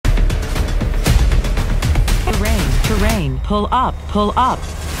Biplane, pull up, pull up.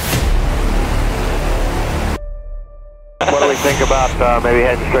 What do we think about maybe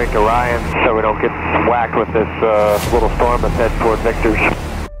heading straight to Ryan so we don't get whacked with this little storm that's heading toward Victor's?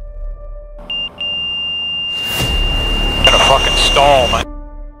 Gonna fucking stall, man.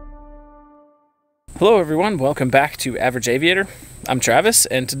 Hello everyone, welcome back to Average Aviator. I'm Travis,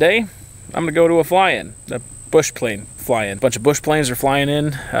 and today I'm gonna go to a fly-in, a bush plane fly-in. A bunch of bush planes are flying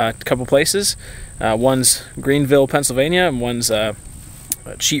in a couple places. One's Greenville, Pennsylvania, and one's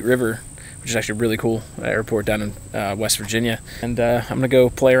Cheat River, which is actually a really cool airport down in West Virginia. And I'm gonna go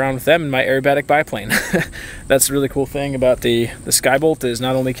play around with them in my aerobatic biplane. That's the really cool thing about the Skybolt is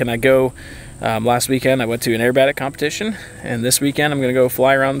not only can I go, last weekend I went to an aerobatic competition, and this weekend I'm gonna go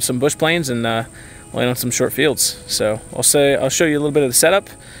fly around some bush planes and land on some short fields. So I'll show you a little bit of the setup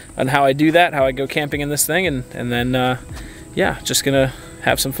on how I do that, how I go camping in this thing, and then yeah, just gonna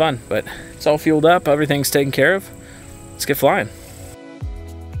have some fun. But it's all fueled up, everything's taken care of. Let's get flying.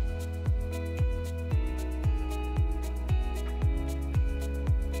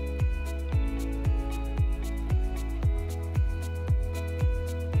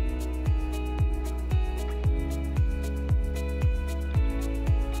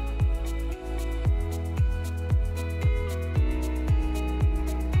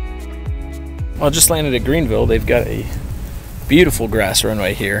 Well, I just landed at Greenville. They've got a beautiful grass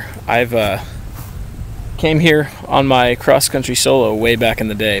runway here. I've came here on my cross-country solo way back in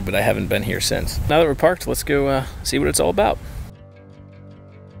the day, but I haven't been here since. Now that we're parked, let's go see what it's all about.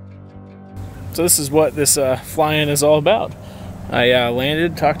 So this is what this fly-in is all about. I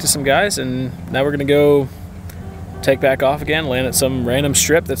landed, talked to some guys, and now we're gonna go take back off again, land at some random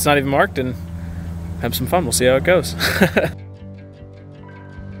strip that's not even marked, and have some fun. We'll see how it goes.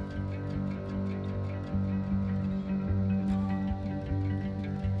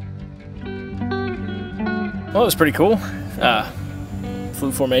 Well, it was pretty cool.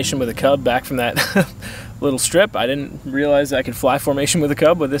 Flew formation with a Cub back from that little strip. I didn't realize I could fly formation with a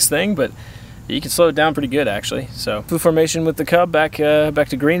Cub with this thing, but you can slow it down pretty good actually. So flew formation with the Cub back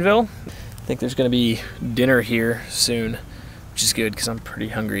to Greenville. I think there's gonna be dinner here soon, which is good because I'm pretty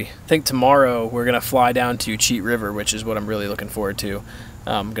hungry. I think tomorrow we're gonna fly down to Cheat River, which is what I'm really looking forward to.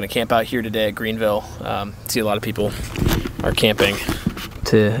 I'm gonna camp out here today at Greenville. See a lot of people are camping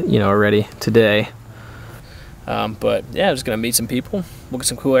already today. But yeah, I'm just gonna meet some people, look at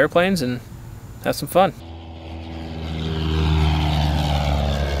some cool airplanes, and have some fun.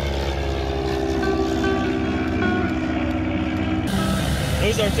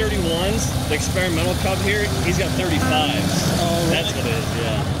 Those are 31s. The experimental Cub here, he's got 35s. Oh, really? That's what it is,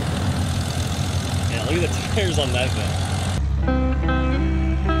 yeah. Yeah, look at the tires on that thing.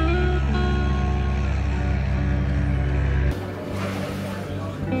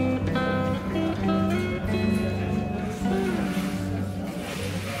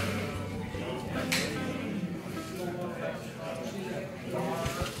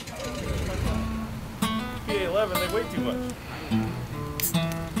 They weigh too much.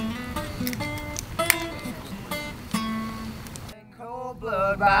 Cold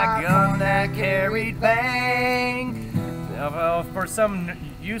blood by gun that carried bang. For some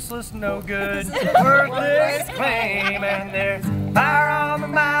useless, no good, worthless claim. And there's fire on the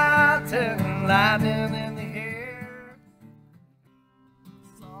mountain, lightning in the air.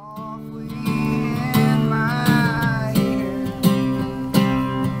 Softly in my ear,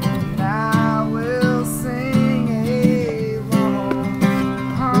 and I will sing along.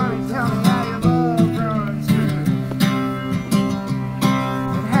 Honey, tell me how your love runs true,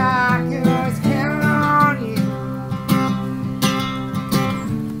 and how I can always count on you.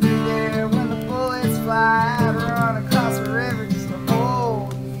 Be there when the bullets fly, run across the river just to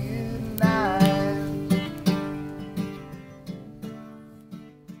hold you tonight.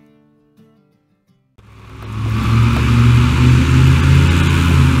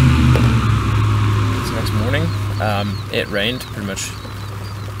 It's next morning. It rained pretty much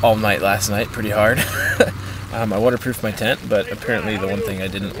all night last night, pretty hard. I waterproofed my tent, but apparently the one thing I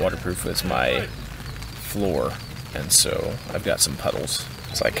didn't waterproof was my floor, and so I've got some puddles.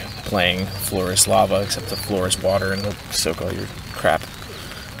 It's like playing floor is lava, except the floor is water and it'll soak all your crap.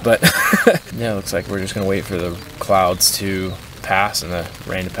 But yeah, it looks like we're just gonna wait for the clouds to pass and the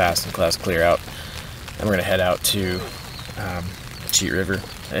rain to pass and clouds clear out, and we're gonna head out to Cheat River.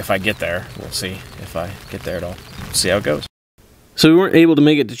 If I get there, we'll see if I get there at all. See how it goes. So we weren't able to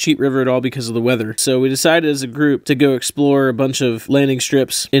make it to Cheat River at all because of the weather. So we decided as a group to go explore a bunch of landing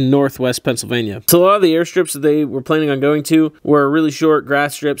strips in northwest Pennsylvania. So a lot of the airstrips that they were planning on going to were really short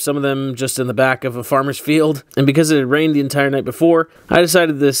grass strips, some of them just in the back of a farmer's field. And because it had rained the entire night before, I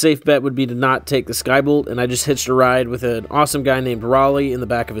decided the safe bet would be to not take the Skybolt, and I just hitched a ride with an awesome guy named Raleigh in the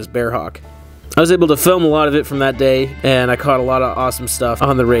back of his Bearhawk. I was able to film a lot of it from that day, and I caught a lot of awesome stuff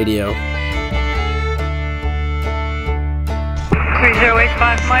on the radio.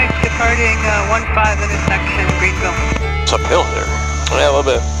 3085 Mike, departing 15 intersection Greenville. It's uphill there. Yeah, a little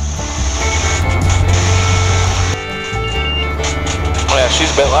bit. Oh yeah,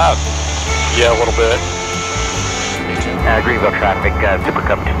 she's a bit loud. Yeah, a little bit. Greenville traffic, Super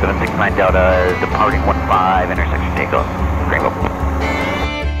Cub 2769 Delta, departing 15 intersection takeoff, Greenville.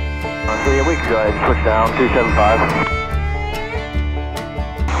 So yeah, we can go ahead and switch down, 275.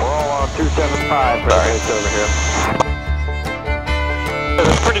 We're all on 275 for minutes over here.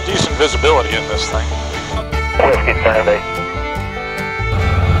 There's pretty decent visibility in this thing. Whiskey Saturday.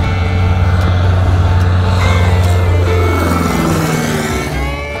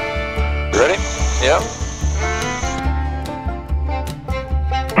 Ready? Yep.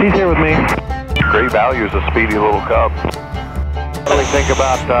 He's here with me. Great value is a speedy little Cub. What do we think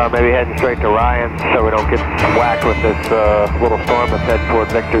about maybe heading straight to Ryan so we don't get whacked with this little storm that's heading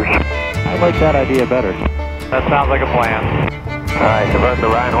toward Victor's? I like that idea better. That sounds like a plan. Alright, divert the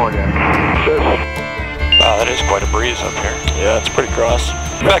Ryan Hornet. Wow, that is quite a breeze up here. Yeah, it's pretty cross.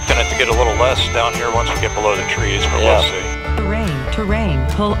 Expecting it to get a little less down here once we get below the trees, but we'll see. Terrain,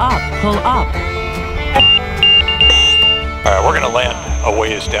 pull up, pull up. Alright, we're gonna land a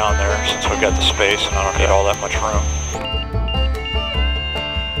ways down there since we've got the space and I don't need all that much room.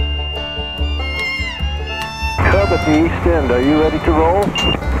 Cub at the east end, are you ready to roll?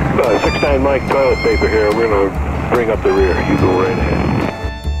 6-9 Mike, toilet paper here. We're going to bring up the rear. You go right ahead.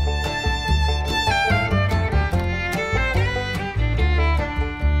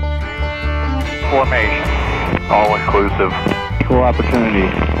 Formation. All inclusive. Equal opportunity.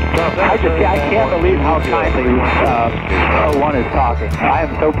 I can't believe how kindly 01 is talking. I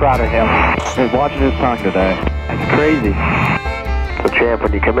am so proud of him. He's watching his tongue today. It's crazy. So champ,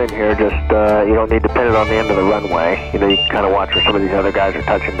 when you come in here, just you don't need to pin it on the end of the runway. You know, you can kind of watch where some of these other guys are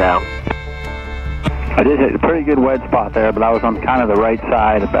touching down. I did hit a pretty good wedge spot there, but I was on kind of the right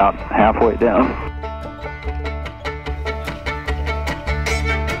side about halfway down.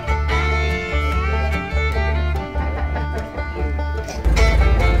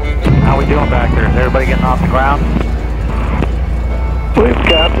 How we doing back there? Is everybody getting off the ground? We've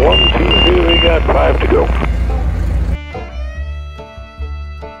got 1, 2, 3, we got 5 to go.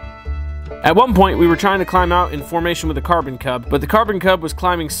 At one point, we were trying to climb out in formation with the Carbon Cub, but the Carbon Cub was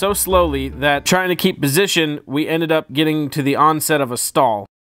climbing so slowly that trying to keep position, we ended up getting to the onset of a stall.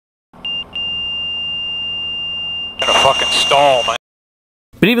 In a fucking stall, man.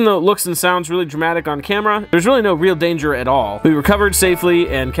 But even though it looks and sounds really dramatic on camera, there's really no real danger at all. We recovered safely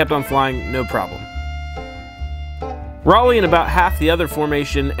and kept on flying, no problem. Raleigh and about half the other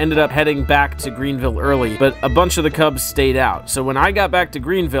formation ended up heading back to Greenville early, but a bunch of the Cubs stayed out. So when I got back to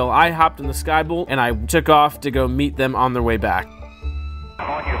Greenville, I hopped in the Skybolt and I took off to go meet them on their way back.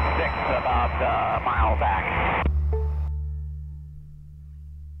 On your 6, about a mile back.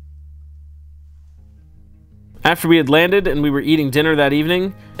 After we had landed and we were eating dinner that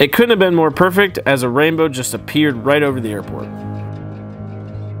evening, it couldn't have been more perfect as a rainbow just appeared right over the airport.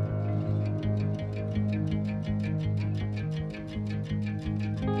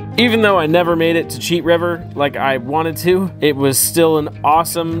 Even though I never made it to Cheat River like I wanted to, it was still an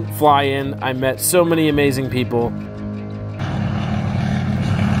awesome fly-in. I met so many amazing people.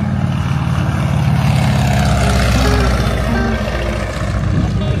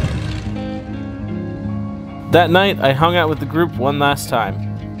 That night, I hung out with the group one last time.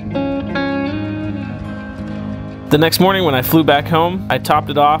 The next morning when I flew back home, I topped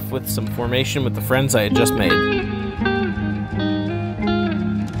it off with some formation with the friends I had just made.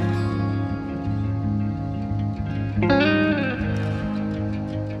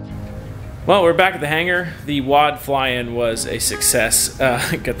 Well, we're back at the hangar. The WAD Fly-In was a success.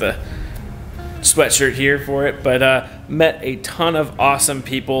 Got the sweatshirt here for it, but met a ton of awesome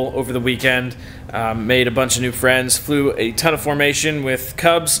people over the weekend. Made a bunch of new friends. Flew a ton of formation with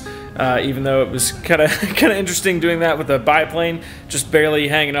Cubs, even though it was kind of interesting doing that with a biplane, just barely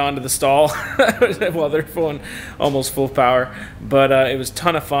hanging on to the stall while they're flying almost full power. But it was a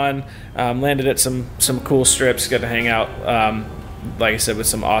ton of fun. Landed at some cool strips. Got to hang out. Like I said, with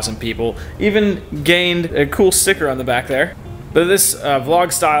some awesome people. Even gained a cool sticker on the back there. But this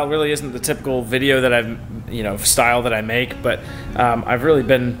vlog style really isn't the typical video that I've you know, style that I make, but I've really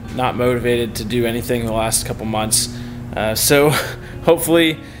been not motivated to do anything the last couple months. So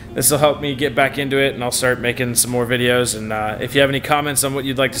hopefully this will help me get back into it, and I'll start making some more videos. And if you have any comments on what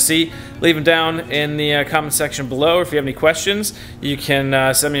you'd like to see, leave them down in the comment section below. If you have any questions, you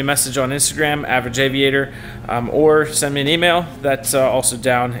can send me a message on Instagram, Average Aviator, or send me an email. That's also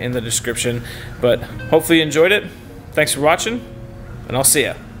down in the description. But hopefully you enjoyed it. Thanks for watching, and I'll see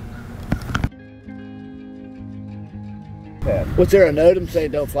ya. What's there, a note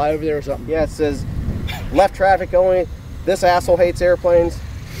saying don't fly over there or something? Yeah, it says left traffic only. This asshole hates airplanes.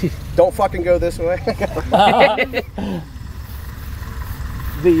 Don't fucking go this way.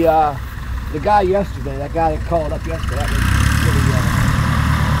 The guy yesterday, that guy that called up yesterday,